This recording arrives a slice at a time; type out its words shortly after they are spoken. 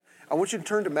I want you to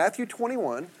turn to Matthew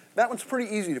 21. That one's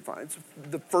pretty easy to find. It's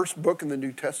the first book in the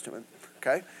New Testament,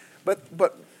 okay?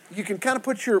 But you can kind of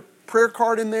put your prayer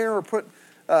card in there, or put,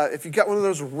 if you got one of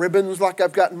those ribbons like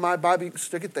I've got in my Bible, you can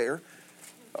stick it there.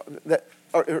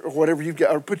 Or whatever you've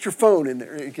got, or put your phone in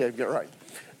there. Okay, you've got it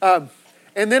right.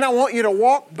 And then I want you to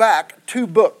walk back 2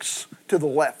 books to the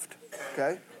left,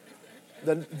 okay?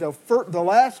 The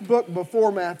last book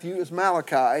before Matthew is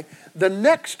Malachi. The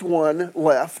next one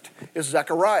left is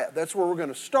Zechariah. That's where we're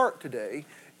going to start today,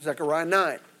 Zechariah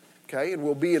 9, okay? And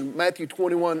we'll be in Matthew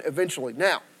 21 eventually.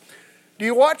 Now, do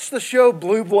you watch the show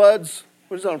Blue Bloods?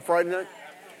 What is it, on Friday night?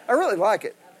 I really like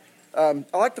it. I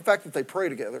like the fact that they pray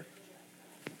together.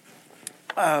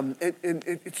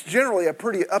 It's generally a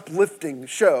pretty uplifting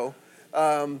show.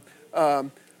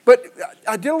 But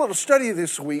I did a little study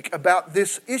this week about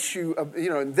this issue of,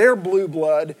 their blue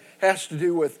blood has to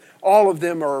do with all of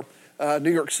them are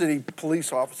New York City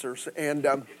police officers.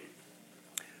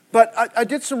 But I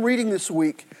did some reading this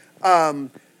week.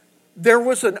 There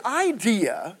was an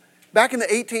idea back in the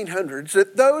 1800s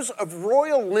that those of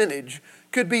royal lineage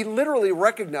could be literally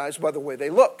recognized by the way they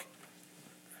look.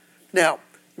 Now,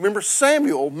 remember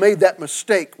Samuel made that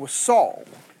mistake with Saul.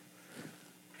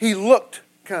 He looked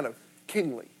kind of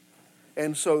kingly.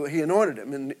 And so he anointed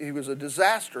him, and he was a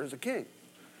disaster as a king.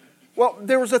 Well,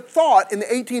 there was a thought in the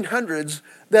 1800s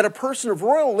that a person of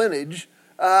royal lineage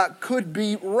could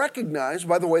be recognized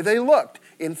by the way they looked.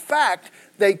 In fact,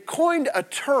 they coined a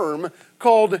term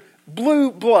called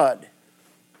blue blood.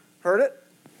 Heard it?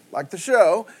 Like the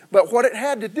show. But what it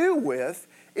had to do with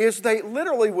is they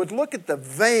literally would look at the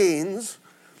veins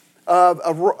of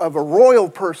a royal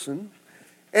person,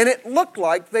 and it looked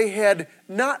like they had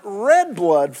not red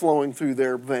blood flowing through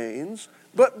their veins,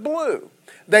 but blue.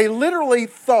 They literally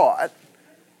thought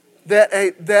that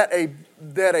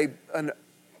an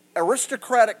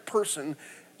aristocratic person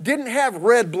didn't have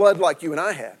red blood like you and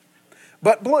I have,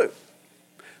 but blue,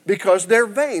 because their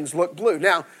veins looked blue.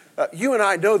 Now, you and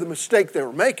I know the mistake they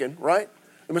were making, right?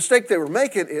 The mistake they were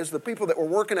making is the people that were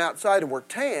working outside and were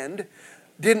tanned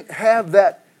didn't have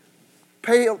that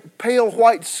pale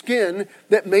white skin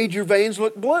that made your veins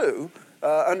look blue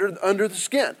under the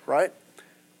skin, right?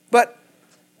 But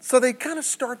so they kind of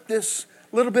start this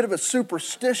little bit of a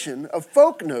superstition, a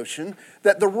folk notion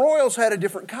that the royals had a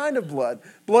different kind of blood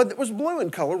that was blue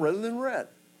in color rather than red.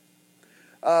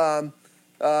 I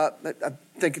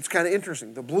think it's kind of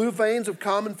interesting. The blue veins of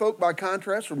common folk, by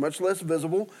contrast, were much less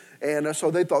visible, and so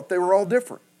they thought they were all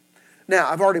different. Now,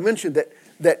 I've already mentioned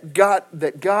that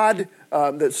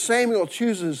Samuel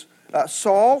chooses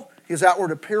Saul. His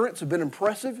outward appearance had been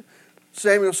impressive.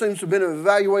 Samuel seems to have been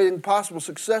evaluating possible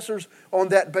successors on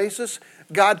that basis.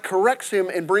 God corrects him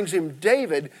and brings him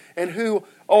David, and who,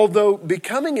 although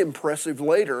becoming impressive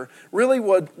later, really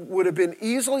would have been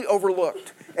easily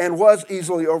overlooked, and was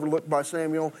easily overlooked by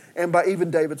Samuel and by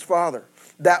even David's father.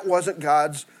 That wasn't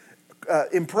God's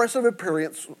impressive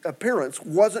appearance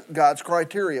wasn't God's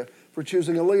criteria for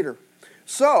choosing a leader.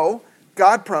 So,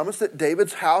 God promised that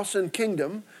David's house and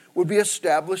kingdom would be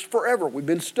established forever. We've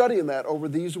been studying that over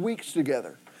these weeks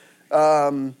together.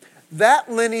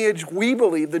 That lineage, we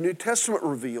believe, the New Testament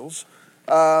reveals,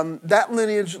 that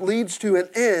lineage leads to and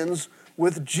ends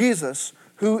with Jesus,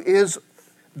 who is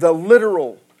the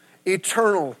literal,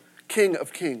 eternal King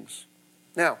of Kings.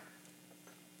 Now,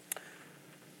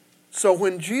 so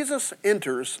when Jesus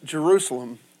enters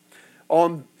Jerusalem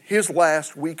on his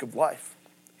last week of life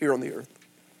here on the earth,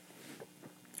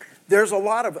 there's a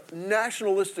lot of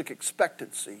nationalistic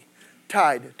expectancy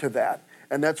tied to that,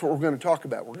 and that's what we're going to talk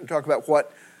about. We're going to talk about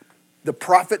what the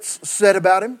prophets said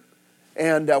about him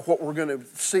and what we're going to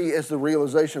see as the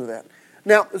realization of that.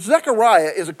 Now,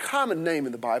 Zechariah is a common name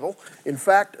in the Bible. In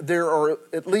fact, there are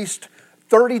at least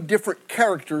 30 different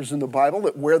characters in the Bible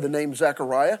that wear the name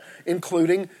Zechariah,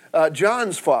 including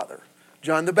John's father,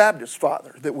 John the Baptist's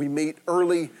father, that we meet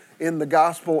early in the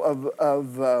Gospel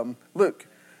of Luke.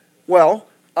 Well,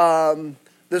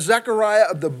 the Zechariah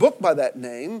of the book by that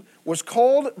name was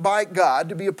called by God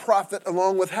to be a prophet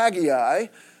along with Haggai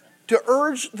to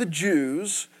urge the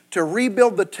Jews to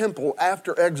rebuild the temple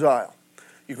after exile.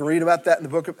 You can read about that in the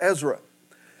book of Ezra.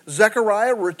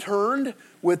 Zechariah returned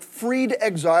with freed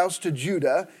exiles to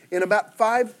Judah in about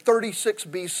 536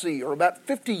 BC, or about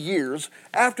 50 years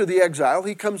after the exile.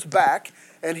 He comes back,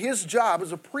 and his job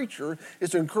as a preacher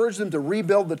is to encourage them to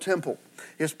rebuild the temple.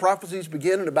 His prophecies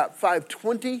begin in about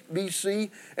 520 BC,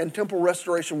 and temple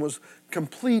restoration was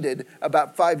completed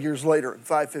about 5 years later, in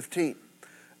 515.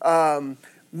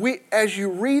 As you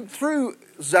read through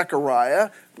Zechariah,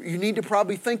 you need to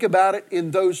probably think about it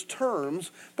in those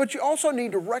terms, but you also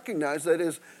need to recognize that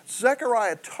as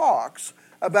Zechariah talks,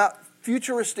 about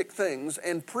futuristic things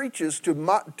and preaches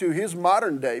to his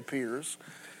modern day peers,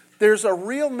 there's a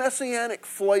real messianic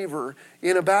flavor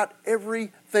in about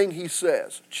everything he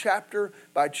says, chapter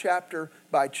by chapter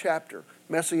by chapter.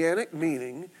 Messianic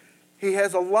meaning he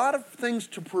has a lot of things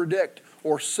to predict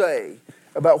or say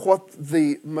about what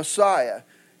the Messiah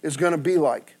is going to be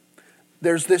like.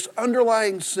 There's this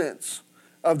underlying sense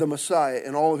of the Messiah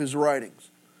in all of his writings.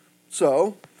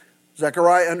 So,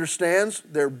 Zechariah understands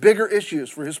there are bigger issues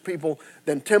for his people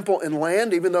than temple and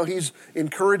land, even though he's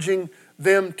encouraging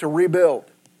them to rebuild.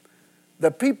 The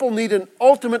people need an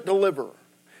ultimate deliverer.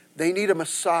 They need a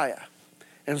Messiah.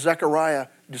 And Zechariah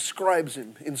describes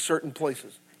him in certain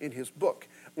places in his book.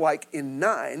 Like in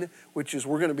 9, which is,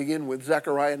 we're going to begin with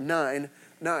Zechariah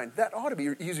 9:9. That ought to be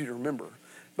easy to remember.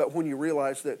 But when you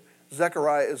realize that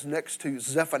Zechariah is next to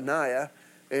Zephaniah,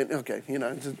 and okay,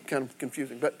 it's kind of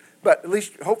confusing. But at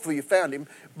least hopefully you found him.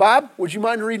 Bob, would you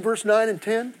mind reading verse 9 and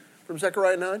 10 from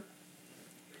Zechariah 9?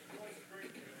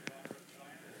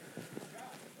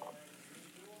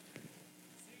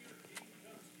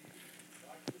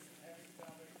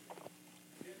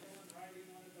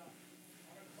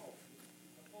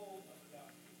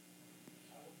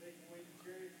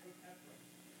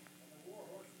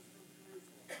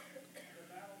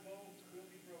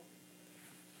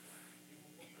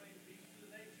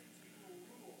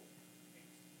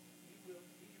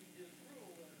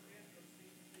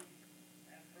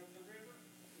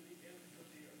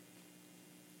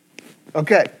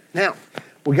 Okay, now,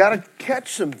 we got to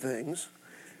catch some things.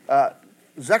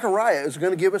 Zechariah is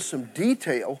going to give us some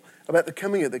detail about the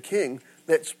coming of the king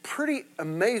that's pretty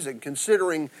amazing,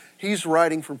 considering he's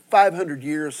writing from 500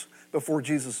 years before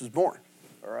Jesus is born.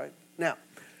 All right? Now,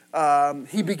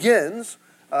 he begins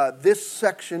this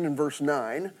section in verse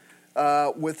 9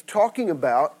 with talking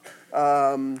about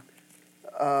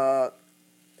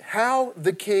how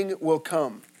the king will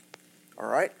come. All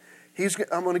right?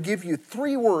 I'm going to give you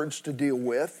 3 words to deal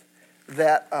with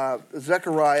that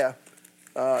Zechariah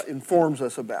informs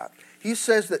us about. He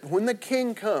says that when the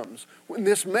king comes, when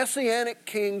this messianic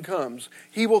king comes,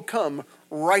 he will come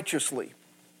righteously.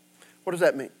 What does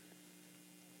that mean?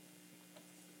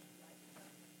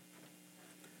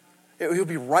 He'll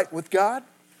be right with God.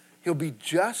 He'll be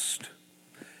just.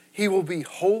 He will be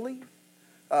holy.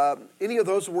 Any of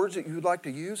those words that you would like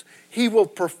to use. He will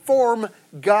perform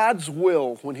God's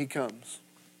will when he comes.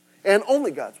 And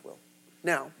only God's will.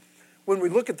 Now, when we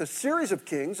look at the series of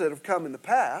kings that have come in the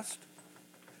past,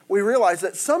 we realize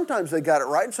that sometimes they got it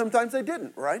right and sometimes they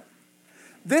didn't, right?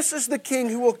 This is the king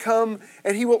who will come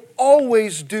and he will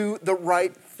always do the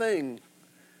right thing.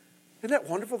 Isn't that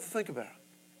wonderful to think about?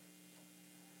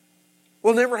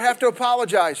 We'll never have to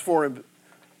apologize for him.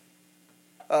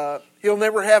 He'll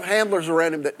never have handlers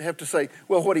around him that have to say,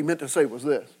 well, what he meant to say was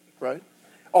this, right?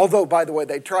 Although, by the way,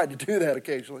 they tried to do that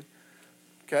occasionally.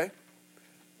 Okay?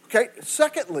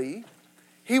 Secondly,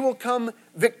 he will come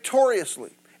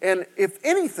victoriously. And if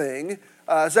anything,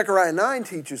 Zechariah 9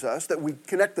 teaches us that we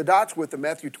connect the dots with the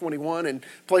Matthew 21 and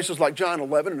places like John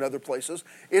 11 and other places.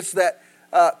 It's that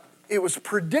it was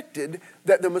predicted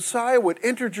that the Messiah would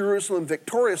enter Jerusalem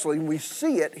victoriously, and we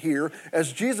see it here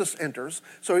as Jesus enters.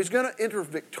 So he's going to enter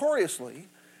victoriously.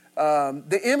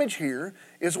 The image here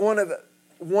is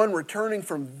one returning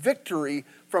from victory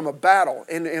from a battle.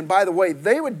 And by the way,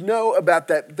 they would know about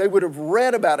that. They would have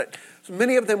read about it. So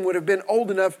many of them would have been old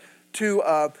enough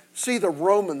to see the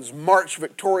Romans march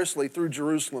victoriously through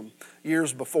Jerusalem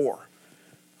years before,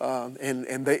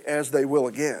 and as they will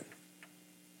again.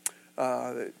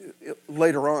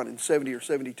 Later on in 70 or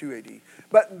 72 AD.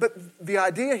 But the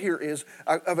idea here is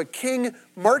of a king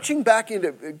coming back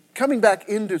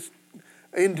into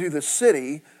the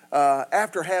city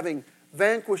after having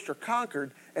vanquished or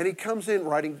conquered, and he comes in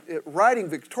riding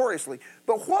victoriously.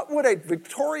 But what would a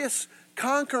victorious,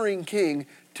 conquering king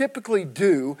typically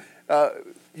do?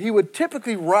 He would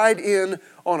typically ride in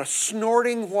on a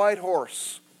snorting white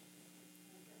horse.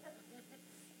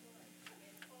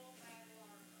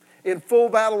 In full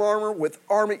battle armor with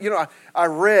army. I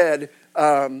read,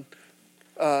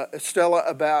 Stella,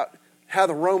 about how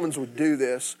the Romans would do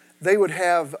this. They would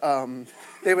have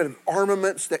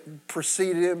armaments that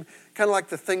preceded him, kind of like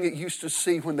the thing that you used to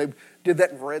see when they did that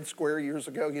in Red Square years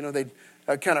ago. They'd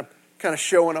kind of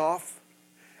showing off.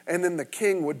 And then the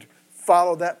king would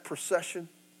follow that procession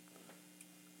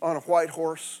on a white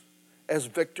horse as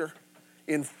victor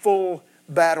in full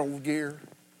battle gear.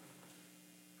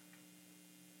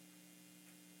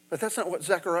 But that's not what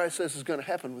Zechariah says is going to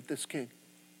happen with this king.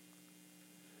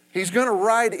 He's going to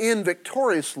ride in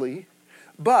victoriously,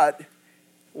 but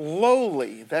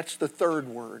lowly. That's the third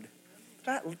word.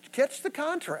 Catch the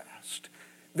contrast.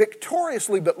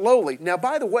 victoriously but lowly. Now,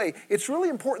 by the way, it's really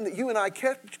important that you and I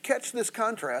catch this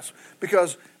contrast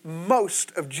because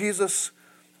most of Jesus'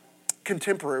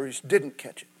 contemporaries didn't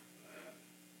catch it.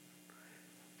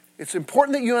 It's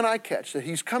important that you and I catch that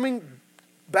he's coming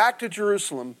back to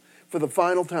Jerusalem for the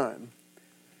final time,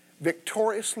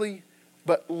 victoriously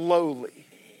but lowly,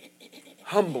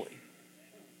 humbly.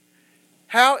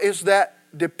 How is that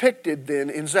depicted then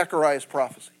in Zechariah's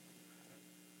prophecy?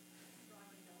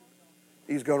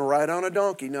 He's going to ride on a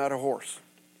donkey, not a horse.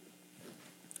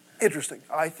 Interesting,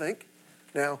 I think.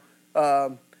 Now,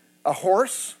 a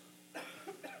horse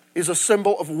is a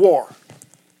symbol of war,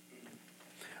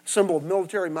 a symbol of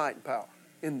military might and power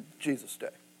in Jesus' day.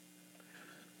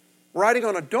 Riding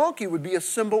on a donkey would be a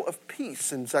symbol of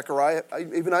peace, and Zechariah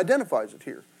even identifies it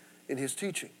here in his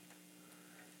teaching.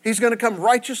 He's going to come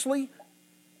righteously,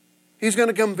 he's going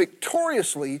to come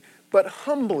victoriously, but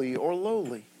humbly or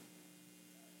lowly.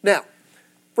 Now,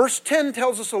 verse 10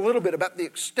 tells us a little bit about the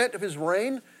extent of his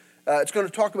reign. It's going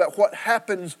to talk about what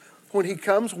happens when he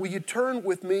comes. Will you turn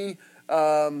with me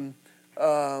to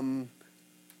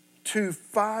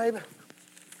 5?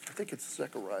 I think it's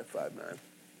Zechariah 5:9.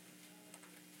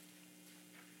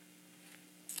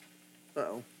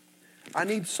 Uh-oh. I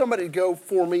need somebody to go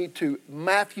for me to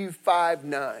Matthew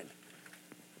 5:9.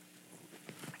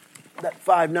 That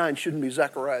 5:9 shouldn't be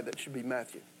Zechariah, that should be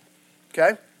Matthew.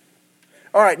 Okay?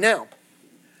 All right, now,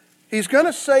 he's going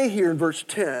to say here in verse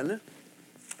 10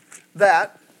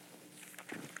 that,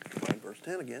 find verse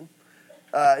 10 again,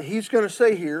 he's going to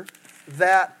say here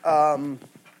that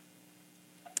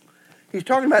he's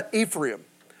talking about Ephraim.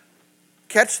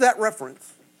 Catch that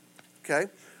reference, okay?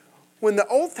 When the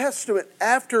Old Testament,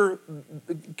 after,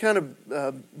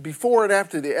 before and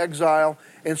after the exile,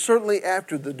 and certainly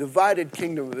after the divided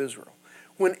kingdom of Israel,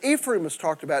 when Ephraim is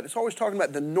talked about, it's always talking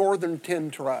about the northern 10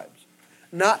 tribes,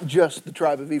 not just the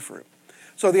tribe of Ephraim.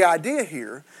 So the idea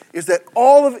here is that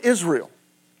all of Israel,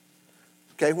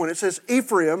 okay, when it says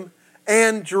Ephraim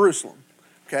and Jerusalem,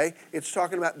 okay, it's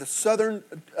talking about the southern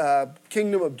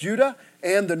kingdom of Judah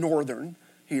and the northern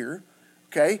here,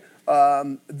 okay,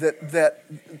 that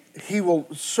he will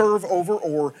serve over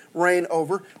or reign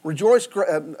over. Rejoice,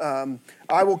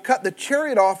 I will cut the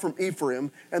chariot off from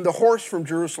Ephraim and the horse from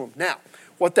Jerusalem. Now,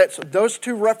 those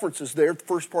two references there, the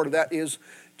first part of that is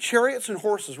chariots and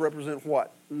horses represent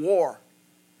what? War.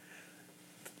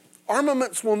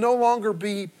 Armaments will no longer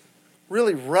be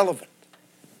really relevant,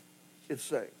 it's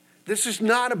saying. This is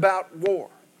not about war,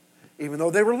 even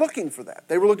though they were looking for that.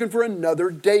 They were looking for another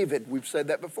David. We've said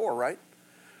that before, right?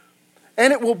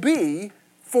 And it will be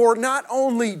for not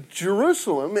only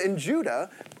Jerusalem and Judah,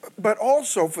 but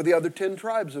also for the other 10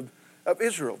 tribes of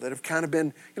Israel that have kind of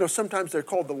been, sometimes they're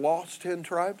called the lost 10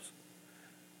 tribes.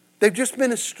 They've just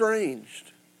been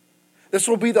estranged. This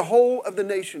will be the whole of the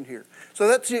nation here. So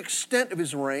that's the extent of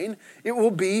his reign. It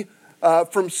will be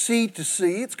from sea to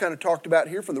sea. It's kind of talked about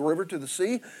here, from the river to the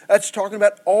sea. That's talking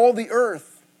about all the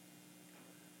earth.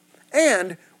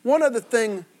 And one other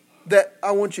thing that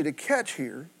I want you to catch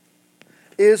here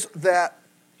is that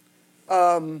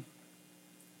there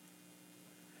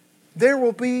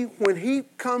will be, when he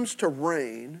comes to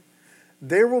reign,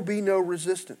 there will be no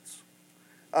resistance.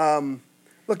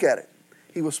 Look at it.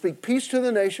 He will speak peace to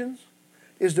the nations.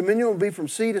 His dominion will be from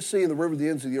sea to sea and the river to the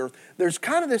ends of the earth. There's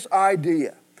kind of this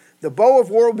idea. The bow of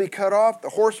war will be cut off, the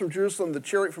horse from Jerusalem, the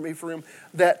chariot from Ephraim,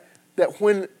 that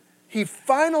when he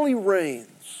finally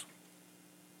reigns,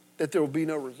 that there will be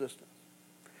no resistance.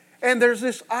 And there's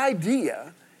this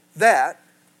idea that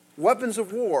weapons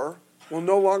of war will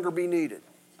no longer be needed.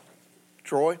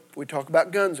 Troy, we talk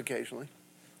about guns occasionally.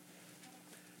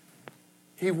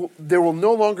 There will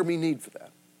no longer be need for that.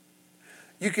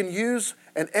 You can use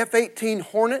an F-18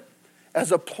 Hornet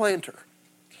as a planter.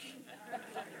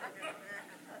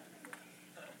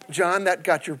 John, that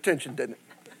got your attention, didn't it?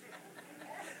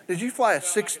 Did you fly a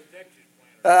 6?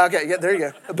 Okay, yeah, there you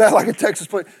go. About like a Texas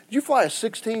plane. Did you fly a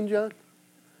 16, John?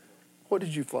 What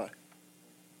did you fly?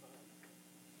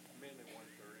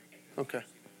 Okay.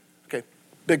 Okay.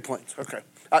 Big planes. Okay.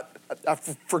 I've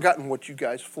forgotten what you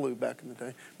guys flew back in the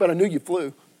day, but I knew you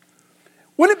flew.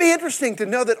 Wouldn't it be interesting to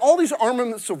know that all these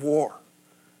armaments of war,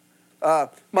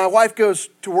 my wife goes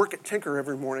to work at Tinker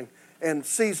every morning and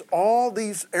sees all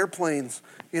these airplanes,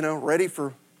 ready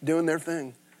for doing their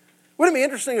thing. Wouldn't it be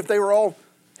interesting if they were all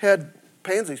had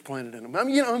pansies planted in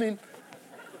them?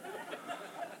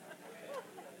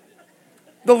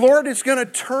 The Lord is going to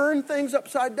turn things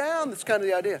upside down. That's kind of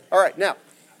the idea. All right, now,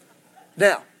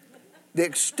 the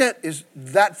extent is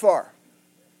that far.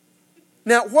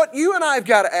 Now, what you and I have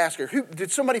got to ask here,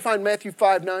 did somebody find Matthew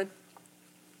 5:9?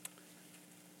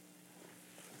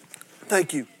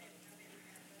 Thank you.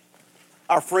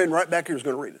 Our friend right back here is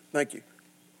going to read it. Thank you.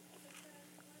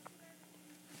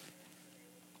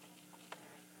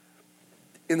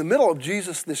 In the middle of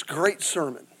Jesus, this great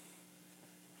sermon,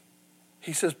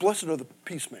 he says, blessed are the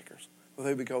peacemakers, for they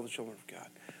will be called the children of God.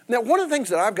 Now, one of the things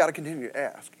that I've got to continue to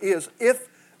ask is if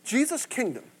Jesus'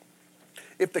 kingdom,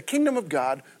 if the kingdom of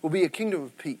God will be a kingdom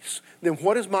of peace, then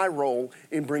what is my role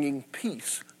in bringing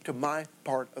peace to my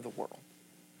part of the world?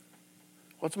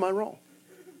 What's my role?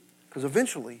 Because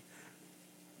eventually,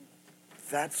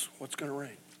 that's what's going to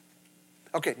reign.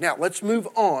 Okay, now let's move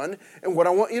on. And what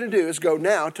I want you to do is go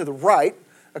now to the right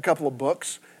a couple of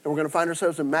books. And we're going to find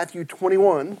ourselves in Matthew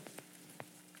 21.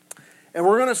 And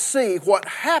we're going to see what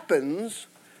happens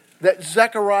that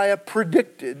Zechariah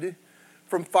predicted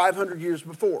from 500 years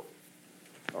before.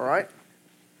 All right?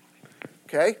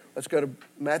 Okay, let's go to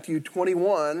Matthew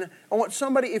 21. I want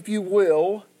somebody, if you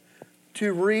will,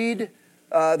 to read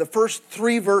the first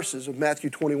 3 verses of Matthew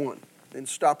 21. And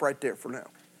stop right there for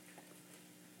now.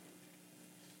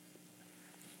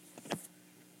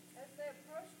 As they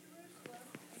approached Jerusalem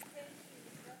and came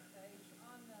to Bethphage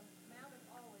on the Mount of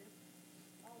Olives,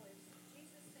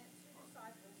 Jesus sent 2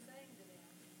 disciples, saying to them,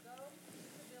 "Go to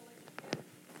the village ahead,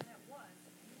 and at once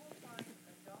you will find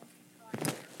a donkey tied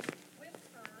there, with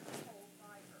her colt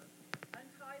by her.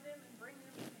 Untie them and bring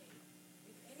them to me.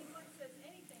 If anyone says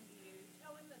anything to you,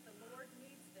 tell him that the Lord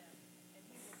needs them, and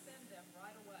he will send them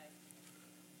right away."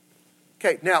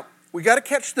 Okay, now, we got to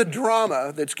catch the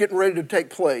drama that's getting ready to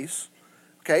take place.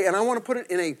 Okay, and I want to put it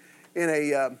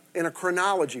in a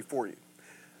chronology for you.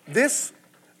 This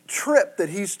trip that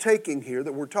he's taking here,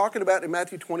 that we're talking about in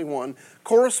Matthew 21,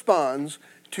 corresponds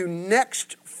to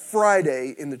next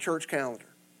Friday in the church calendar.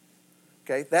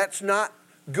 Okay, that's not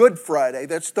Good Friday,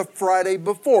 that's the Friday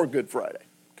before Good Friday.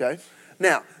 Okay,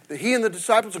 now, he and the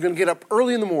disciples are going to get up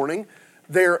early in the morning.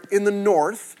 They're in the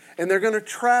north, and they're going to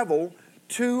travel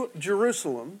to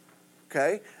Jerusalem,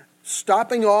 okay,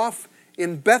 stopping off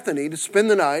in Bethany to spend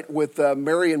the night with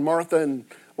Mary and Martha and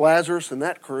Lazarus and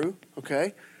that crew,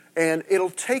 okay, and it'll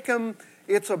take them,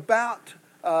 it's about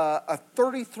a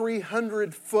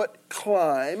 3,300-foot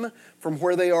climb from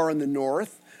where they are in the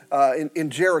north, in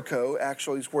Jericho,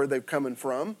 actually, is where they're coming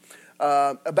from.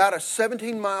 About a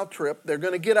 17-mile trip. They're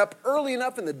going to get up early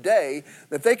enough in the day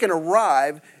that they can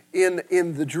arrive in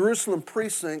the Jerusalem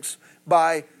precincts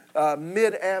by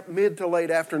mid to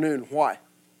late afternoon. Why?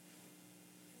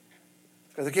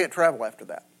 Because they can't travel after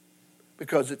that.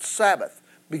 Because it's Sabbath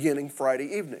beginning Friday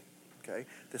evening. Okay,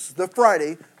 this is the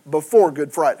Friday before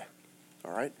Good Friday.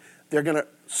 All right, they're going to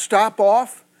stop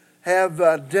off,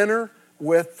 have dinner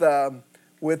with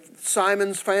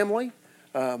Simon's family,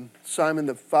 Simon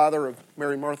the father of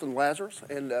Mary, Martha, and Lazarus,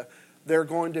 and they're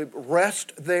going to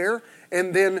rest there.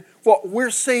 And then what we're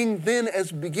seeing then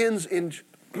as begins in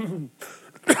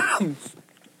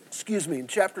excuse me, in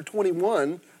chapter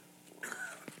 21,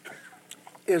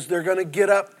 is they're going to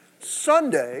get up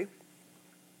Sunday.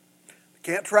 They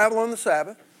can't travel on the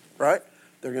Sabbath, right?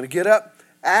 They're going to get up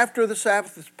after the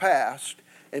Sabbath is passed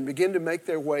and begin to make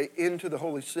their way into the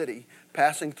holy city,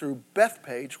 passing through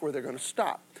Bethphage, where they're going to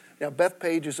stop. Now,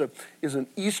 Bethphage is an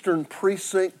eastern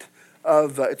precinct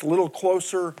of, it's a little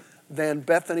closer than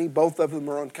Bethany. Both of them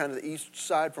are on kind of the east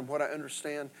side, from what I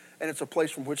understand. And it's a place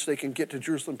from which they can get to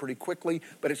Jerusalem pretty quickly,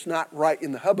 but it's not right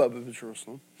in the hubbub of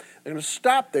Jerusalem. They're going to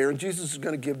stop there, and Jesus is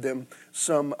going to give them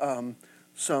some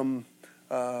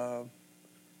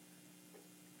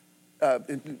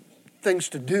things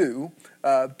to do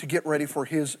to get ready for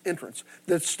his entrance.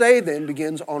 The stay then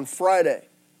begins on Friday.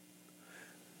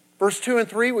 Verse 2 and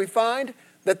 3, we find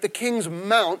that the king's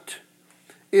mount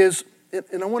is,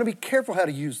 and I want to be careful how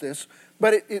to use this,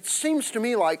 but it seems to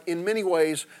me like in many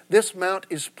ways this mount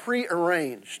is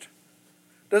prearranged.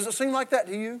 Does it seem like that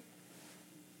to you?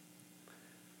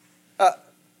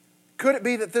 Could it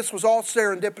be that this was all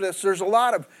serendipitous? There's a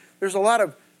lot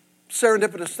of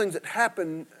serendipitous things that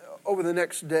happen over the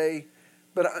next day,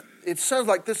 but it sounds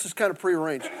like this is kind of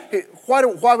prearranged.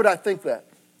 Why would I think that?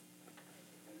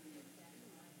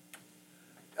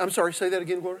 I'm sorry, say that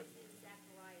again, Gloria.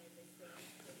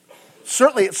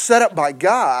 Certainly it's set up by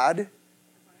God,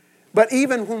 but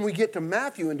even when we get to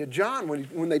Matthew and to John,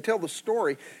 when they tell the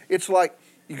story, it's like,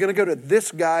 you're going to go to this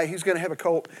guy, he's going to have a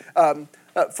colt.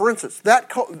 For instance, that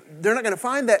colt, they're not going to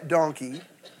find that donkey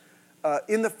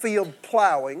in the field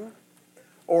plowing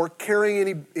or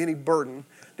carrying any burden.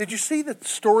 Did you see the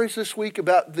stories this week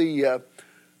about the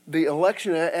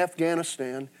election in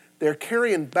Afghanistan? They're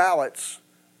carrying ballots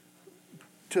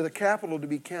to the capital to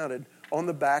be counted on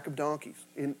the back of donkeys,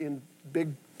 in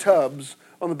big tubs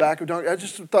on the back of donkeys. I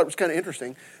just thought it was kind of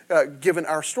interesting, given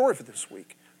our story for this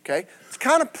week. Okay? It's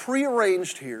kind of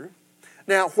prearranged here.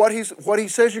 Now, what he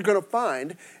says you're going to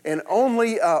find, and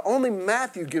only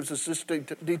Matthew gives us this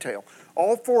detail.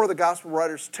 All four of the gospel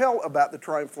writers tell about the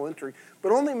triumphal entry,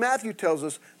 but only Matthew tells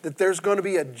us that there's going to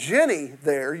be a Jenny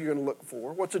there you're going to look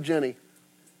for. What's a Jenny?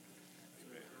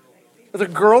 It's a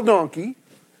girl donkey,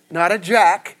 not a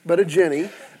Jack, but a Jenny.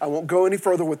 I won't go any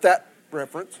further with that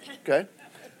reference. Okay?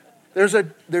 There's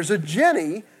a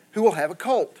Jenny who will have a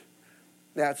colt.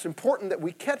 Now, it's important that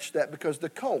we catch that because the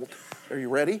colt, are you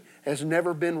ready, has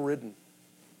never been ridden.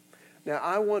 Now,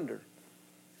 I wonder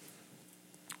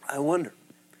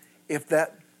if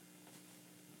that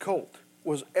colt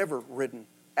was ever ridden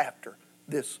after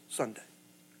this Sunday.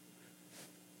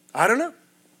 I don't know.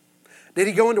 Did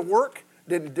he go into work?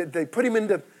 Did they put him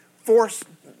into force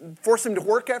him to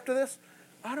work after this?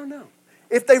 I don't know.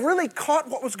 If they really caught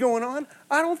what was going on,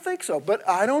 I don't think so, but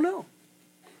I don't know.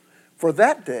 For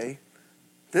that day,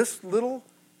 this little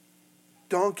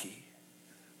donkey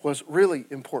was really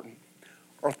important.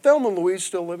 Are Thelma and Louise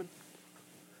still living?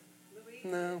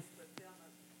 No.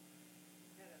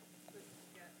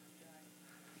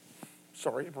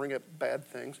 Sorry to bring up bad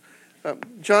things.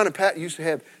 John and Pat used to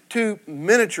have two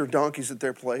miniature donkeys at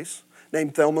their place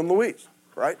named Thelma and Louise,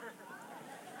 right?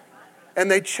 And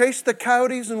they chased the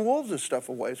coyotes and wolves and stuff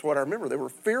away, is what I remember. They were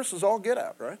fierce as all get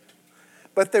out, right?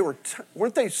 But they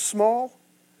weren't they small?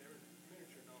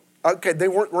 Okay, they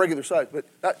weren't regular size, but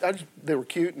they were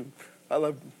cute, and I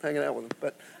loved hanging out with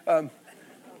them.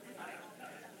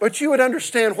 But you would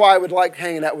understand why I would like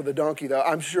hanging out with a donkey, though,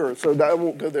 I'm sure. So I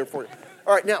won't go there for you.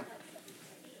 All right, now.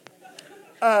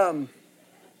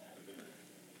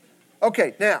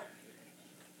 Okay, now.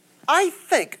 I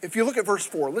think, if you look at verse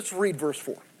 4, let's read verse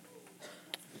 4.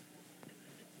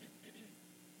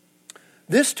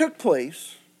 This took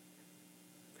place.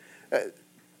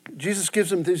 Jesus gives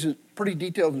them these pretty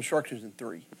detailed instructions in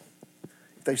 3.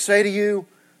 If they say to you,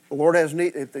 the Lord has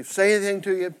need, if they say anything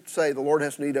to you, say the Lord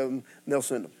has need of them, and they'll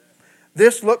send them.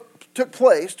 This took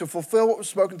place to fulfill what was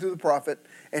spoken through the prophet,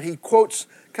 and he quotes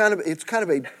it's kind of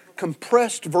a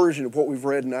compressed version of what we've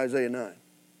read in Isaiah 9.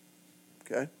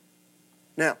 Okay?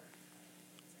 Now,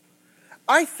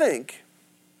 I think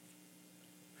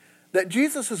that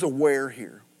Jesus is aware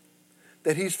here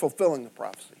that he's fulfilling the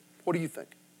prophecy. What do you think?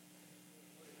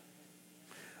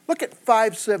 Look at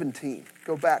 5:17.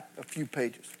 Go back a few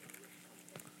pages.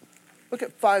 Look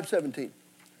at 5:17.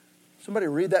 Somebody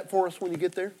read that for us when you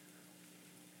get there.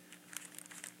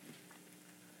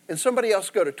 And somebody else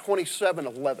go to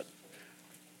 27:11.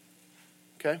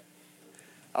 Okay?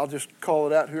 I'll just call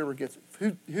it out, whoever gets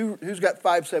it. Who's got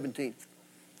 5:17?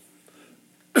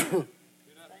 Do not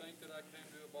think that I came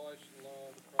to abolish the law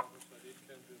of the prophets. I did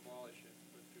come to abolish it,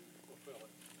 but to fulfill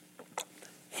it.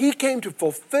 He came to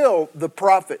fulfill the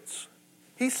prophets.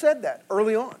 He said that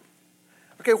early on.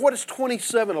 Okay, what does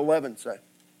 27:11 say?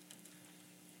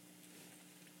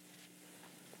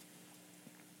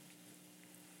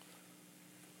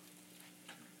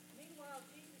 Meanwhile,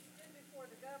 Jesus stood before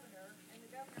the governor, and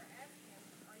the governor asked him,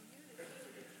 "Are you the king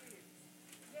of the Jews?"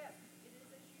 "Yes, it is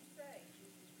as you say,"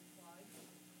 Jesus replied.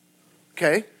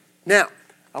 Okay, now,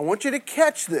 I want you to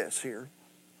catch this here.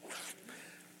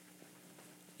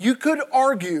 You could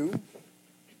argue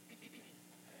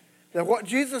that what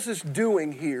Jesus is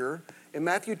doing here in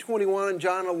Matthew 21 and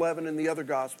John 11 and the other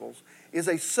Gospels is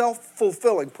a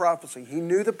self-fulfilling prophecy. He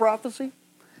knew the prophecy.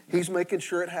 He's making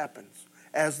sure it happens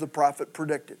as the prophet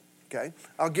predicted. Okay?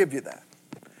 I'll give you that.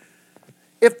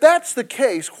 If that's the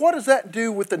case, what does that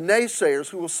do with the naysayers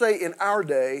who will say in our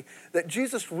day that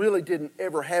Jesus really didn't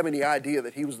ever have any idea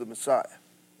that he was the Messiah?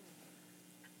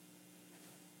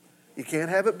 You can't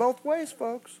have it both ways,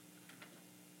 folks.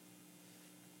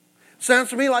 Sounds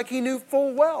to me like he knew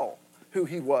full well who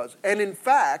he was. And in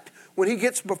fact, when he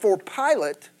gets before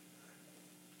Pilate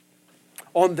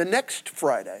on the next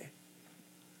Friday,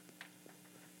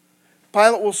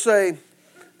 Pilate will say,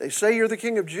 "They say you're the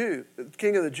king of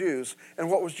the Jews." And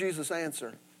what was Jesus'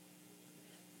 answer?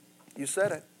 "You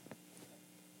said it."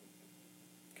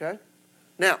 Okay?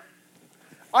 Now,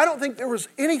 I don't think there was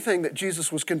anything that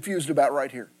Jesus was confused about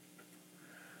right here.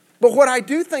 But what I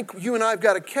do think you and I have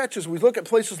got to catch as we look at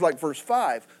places like verse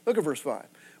 5. Look at verse 5.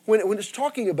 When it's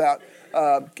talking about,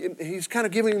 he's kind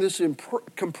of giving this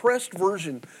compressed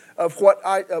version of what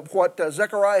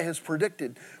Zechariah has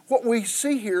predicted. What we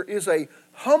see here is a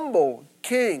humble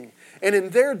king. And in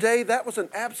their day, that was an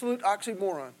absolute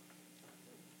oxymoron.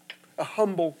 A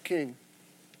humble king.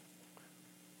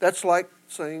 That's like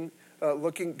saying,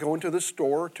 going to the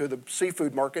store, to the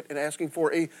seafood market, and asking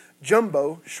for a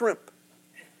jumbo shrimp.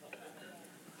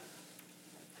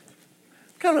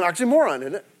 Kind of an oxymoron,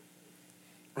 isn't it?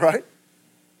 Right?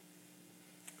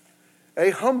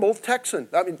 a humble Texan.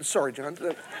 Sorry, John.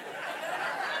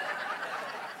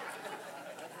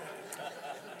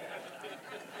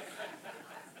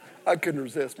 I couldn't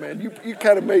resist, man. You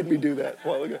kind of made me do that a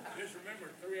while ago. Just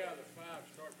remember, 3 out of 5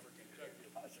 start for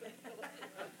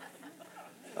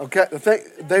Kentucky. Okay,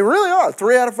 they really are.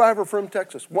 3 out of 5 are from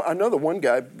Texas. I know the one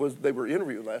guy they were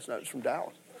interviewed last night was from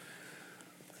Dallas.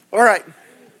 All right,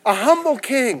 a humble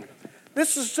king.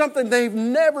 This is something they've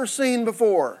never seen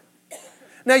before.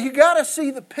 Now you got to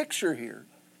see the picture here.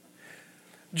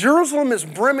 Jerusalem is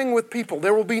brimming with people.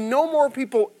 There will be no more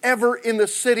people ever in the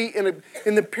city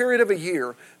in the period of a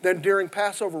year than during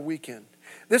Passover weekend.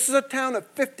 This is a town of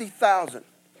 50,000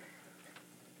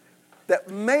 that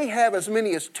may have as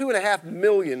many as 2.5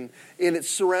 million in its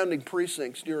surrounding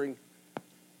precincts during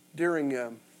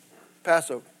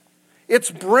Passover.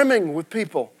 It's brimming with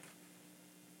people.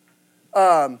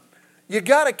 You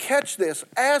got to catch this.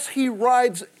 As he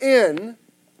rides in,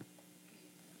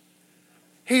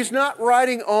 he's not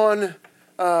riding on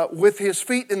with his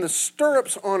feet in the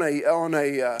stirrups on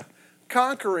a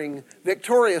conquering,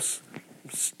 victorious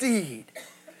steed.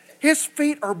 His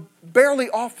feet are barely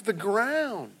off the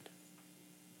ground.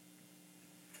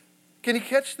 Can you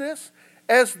catch this?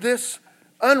 As this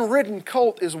unridden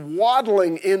colt is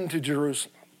waddling into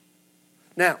Jerusalem.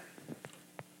 Now,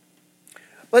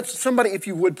 let's somebody, if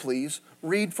you would please,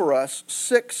 read for us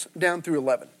 6 down through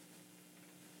 11.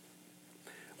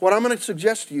 What I'm going to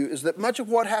suggest to you is that much of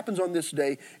what happens on this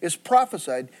day is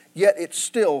prophesied, yet it's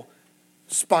still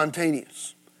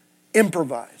spontaneous,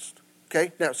 improvised.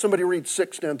 Okay? Now, somebody read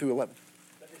 6 down through 11.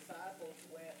 The disciples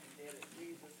went and did as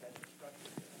Jesus had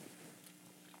instructed them.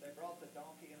 They brought the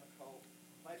donkey and the colt,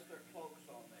 placed their cloaks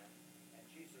on them, and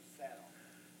Jesus sat on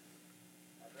them.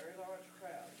 A very large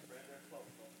crowd spread their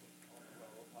cloaks on the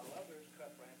road, while others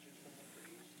cut branches from the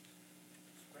trees,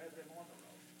 spread them on the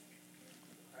road.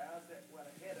 The crowds that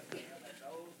went ahead of him and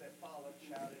those that followed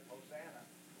shouted, Hosanna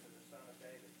to the Son of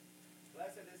David.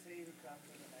 Blessed is he who comes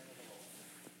in the name of the Lord.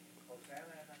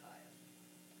 Hosanna in the highest.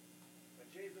 When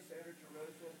Jesus entered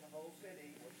Jerusalem, the whole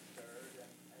city was stirred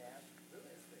and asked, Who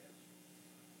is this?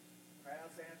 The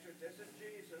crowds answered, This is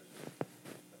Jesus,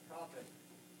 the prophet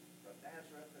from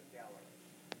Nazareth of Galilee.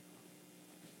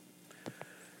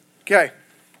 Okay.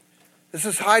 This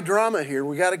is high drama here.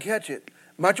 We got to catch it.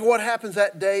 Much of what happens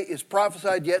that day is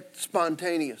prophesied yet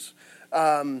spontaneous.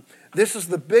 This is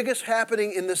the biggest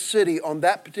happening in the city on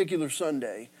that particular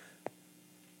Sunday.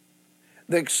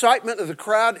 The excitement of the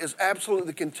crowd is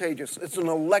absolutely contagious. It's an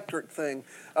electric thing.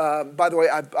 By the way,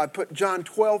 I put John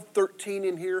 12:13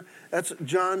 in here. That's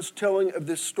John's telling of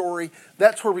this story.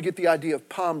 That's where we get the idea of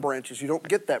palm branches. You don't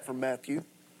get that from Matthew.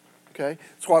 Okay,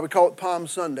 that's why we call it Palm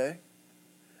Sunday.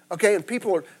 Okay, and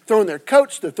people are throwing their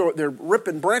coats, they're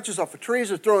ripping branches off of trees,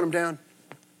 they're throwing them down.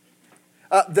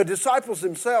 The disciples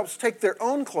themselves take their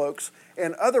own cloaks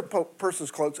and other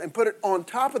person's cloaks and put it on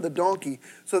top of the donkey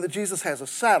so that Jesus has a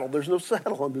saddle. There's no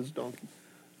saddle on this donkey.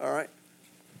 All right?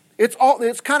 It's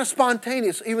kind of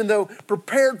spontaneous, even though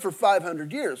prepared for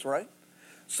 500 years, right?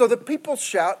 So the people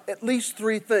shout at least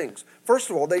 3 things. First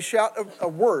of all, they shout a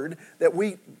word that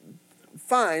we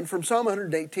find from Psalm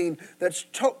 118 that's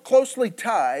closely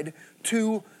tied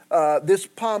to this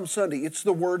Palm Sunday. It's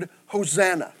the word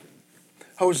Hosanna.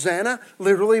 Hosanna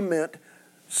literally meant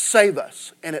save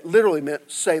us, and it literally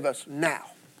meant save us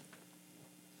now.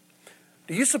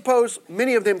 Do you suppose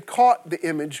many of them caught the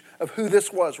image of who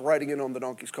this was riding in on the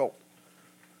donkey's colt?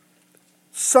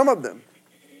 Some of them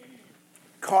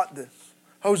caught this.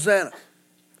 Hosanna.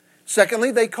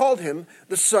 Secondly, they called him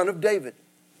the Son of David.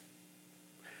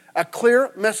 A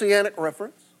clear messianic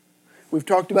reference. We've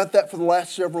talked about that for the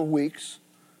last several weeks.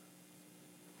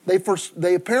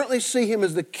 They apparently see him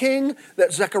as the king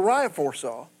that Zechariah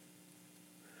foresaw.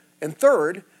 And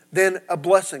third, then a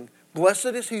blessing. Blessed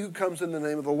is he who comes in the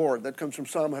name of the Lord. That comes from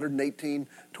Psalm 118,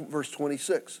 verse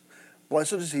 26.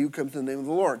 Blessed is he who comes in the name of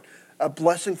the Lord. A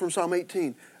blessing from Psalm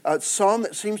 18. A psalm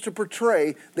that seems to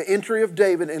portray the entry of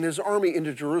David and his army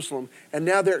into Jerusalem. And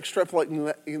now they're extrapolating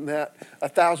that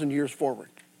 1,000 years forward.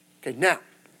 Okay, now,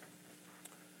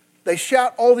 they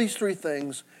shout all these 3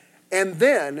 things, and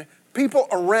then people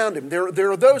around him,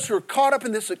 there are those who are caught up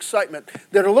in this excitement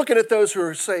that are looking at those who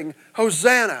are saying,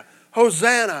 Hosanna,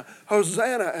 Hosanna,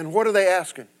 Hosanna. And what are they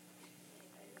asking?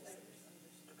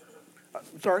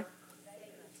 Sorry?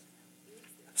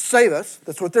 Save us.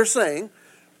 That's what they're saying.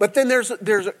 But then there's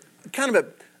a kind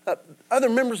of other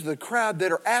members of the crowd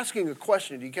that are asking a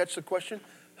question. Do you catch the question?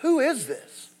 Who is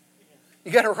this?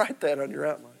 You got to write that on your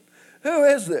outline. Who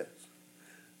is this?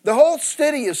 The whole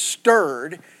city is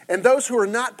stirred, and those who are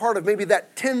not part of maybe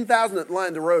that 10,000 that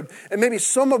lined the road, and maybe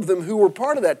some of them who were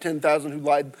part of that 10,000 who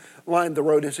lined the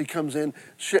road as he comes in,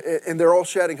 and they're all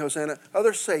shouting Hosanna.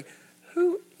 Others say,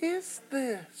 who is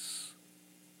this?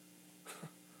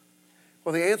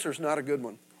 Well, the answer is not a good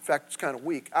one. In fact, it's kind of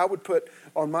weak. I would put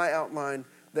on my outline,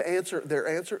 their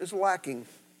answer is lacking.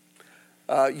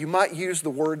 You might use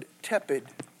the word tepid.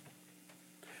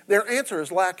 Their answer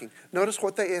is lacking. Notice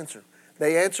what they answer.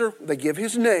 They give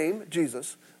his name,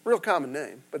 Jesus, real common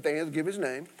name, but they give his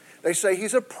name. They say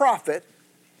he's a prophet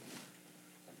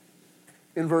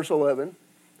in verse 11,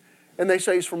 and they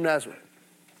say he's from Nazareth.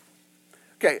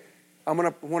 Okay, I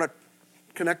want to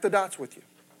connect the dots with you,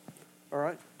 all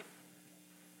right?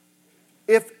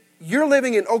 If you're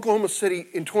living in Oklahoma City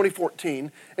in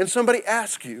 2014 and somebody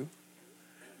asks you,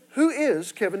 who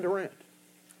is Kevin Durant?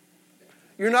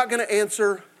 You're not going to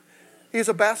answer, he's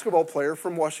a basketball player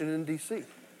from Washington, D.C.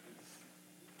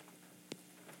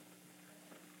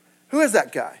 Who is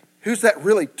that guy? Who's that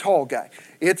really tall guy?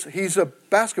 He's a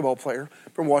basketball player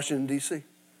from Washington, D.C.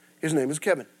 His name is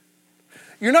Kevin.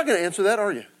 You're not going to answer that,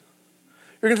 are you?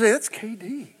 You're going to say, that's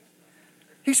KD.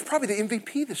 He's probably the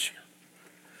MVP this year.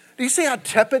 Do you see how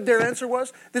tepid their answer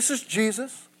was? This is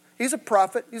Jesus. He's a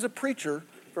prophet. He's a preacher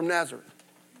from Nazareth.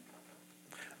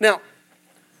 Now,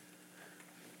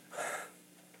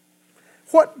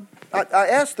 I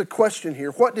asked the question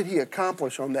here, what did he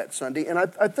accomplish on that Sunday? And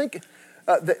I think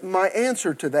that my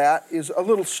answer to that is a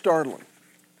little startling.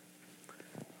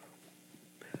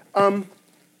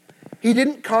 He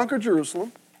didn't conquer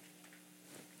Jerusalem.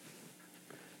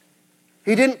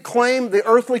 He didn't claim the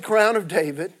earthly crown of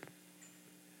David,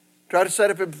 try to set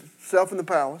up himself in the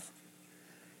palace.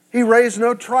 He raised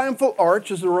no triumphal arch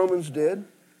as the Romans did.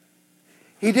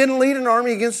 He didn't lead an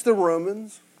army against the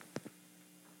Romans.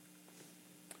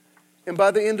 And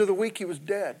by the end of the week, he was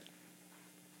dead.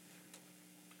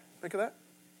 Think of that.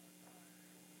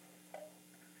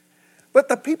 But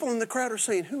the people in the crowd are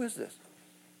saying, who is this?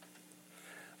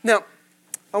 Now,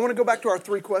 I want to go back to our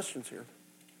three questions here.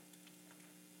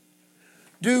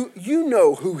 Do you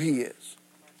know who he is?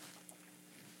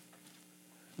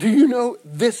 Do you know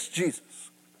this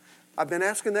Jesus? I've been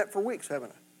asking that for weeks,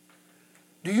 haven't I?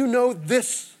 Do you know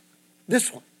this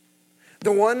one?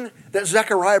 The one that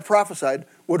Zechariah prophesied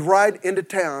would ride into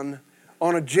town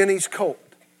on a Jenny's colt.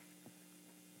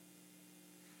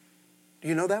 Do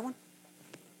you know that one?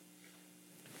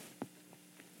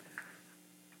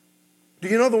 Do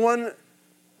you know the one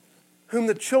whom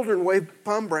the children waved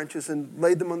palm branches and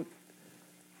laid them on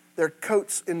their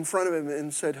coats in front of him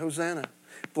and said, Hosanna,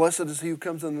 blessed is he who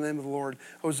comes in the name of the Lord.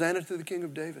 Hosanna to the King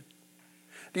of David.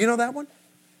 Do you know that one?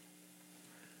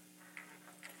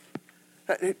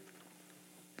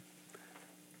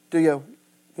 Do you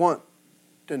want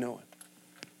to know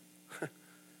him?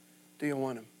 Do you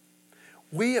want him?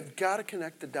 We have got to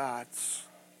connect the dots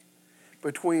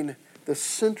between the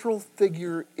central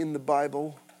figure in the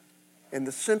Bible and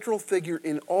the central figure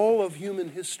in all of human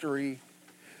history,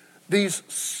 these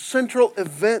central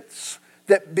events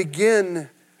that begin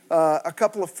a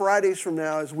couple of Fridays from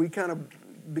now as we kind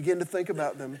of begin to think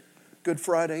about them, Good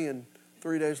Friday and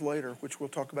 3 days later, which we'll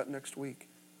talk about next week.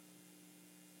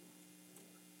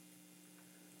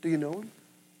 Do you know him?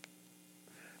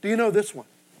 Do you know this one?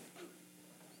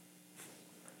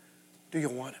 Do you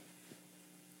want him?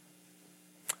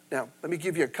 Now, let me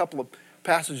give you a couple of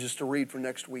passages to read for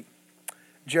next week.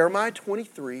 Jeremiah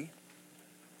 23,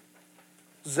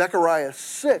 Zechariah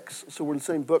 6, so we're in the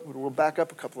same book, but we'll back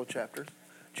up a couple of chapters.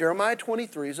 Jeremiah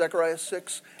 23, Zechariah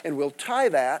 6, and we'll tie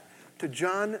that to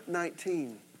John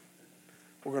 19.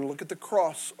 We're going to look at the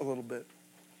cross a little bit.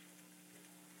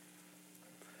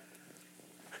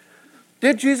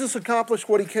 Did Jesus accomplish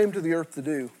what he came to the earth to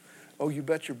do? Oh, you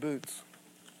bet your boots.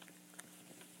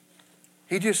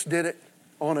 He just did it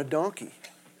on a donkey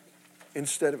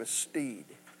instead of a steed.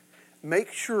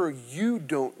 Make sure you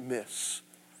don't miss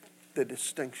the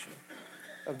distinction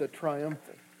of the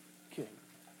triumphant King.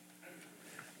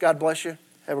 God bless you.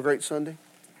 Have a great Sunday.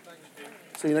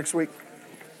 See you next week.